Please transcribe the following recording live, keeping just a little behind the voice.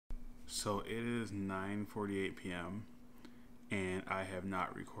So it is 9:48 p.m. and I have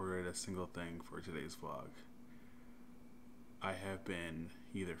not recorded a single thing for today's vlog. I have been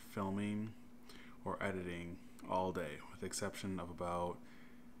either filming or editing all day, with the exception of about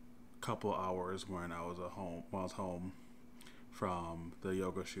a couple hours when I was home from the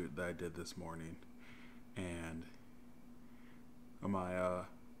yoga shoot that I did this morning. And Amaya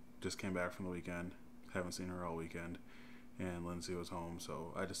just came back from the weekend. Haven't seen her all weekend. And Lindsay was home,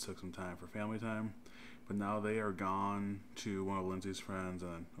 so I just took some time for family time. But now they are gone to one of Lindsay's friends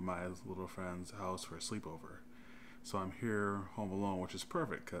and Amaya's little friend's house for a sleepover. So I'm here home alone, which is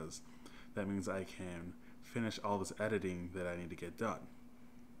perfect because that means I can finish all this editing that I need to get done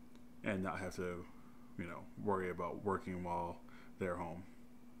and not have to, worry about working while they're home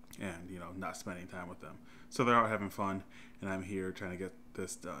and, not spending time with them. So they're out having fun, and I'm here trying to get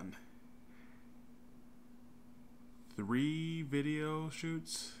this done. 3 video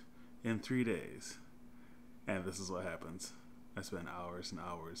shoots in 3 days, and this is what happens. I spend hours and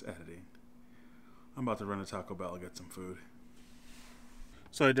hours editing. I'm about to run to Taco Bell and get some food.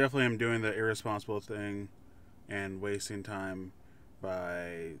 So I definitely am doing the irresponsible thing and wasting time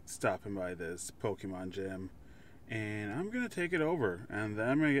by stopping by this Pokemon gym, and I'm gonna take it over, and then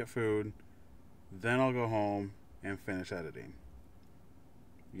I'm gonna get food, then I'll go home and finish editing.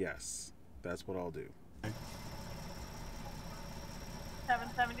 Yes, that's what I'll do.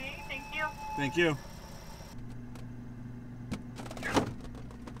 770, thank you. Thank you.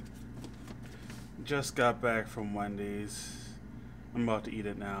 Just got back from Wendy's. I'm about to eat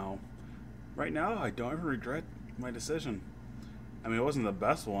it now. Right now, I don't even regret my decision. I mean, it wasn't the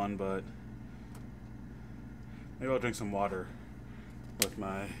best one, but maybe I'll drink some water with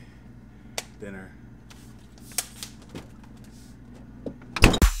my dinner.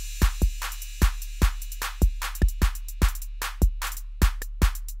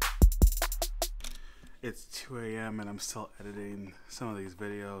 It's 2 a.m. and I'm still editing some of these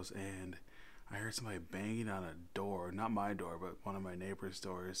videos, and I heard somebody banging on a door. Not my door, but one of my neighbor's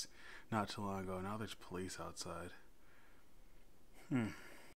doors not too long ago. Now there's police outside.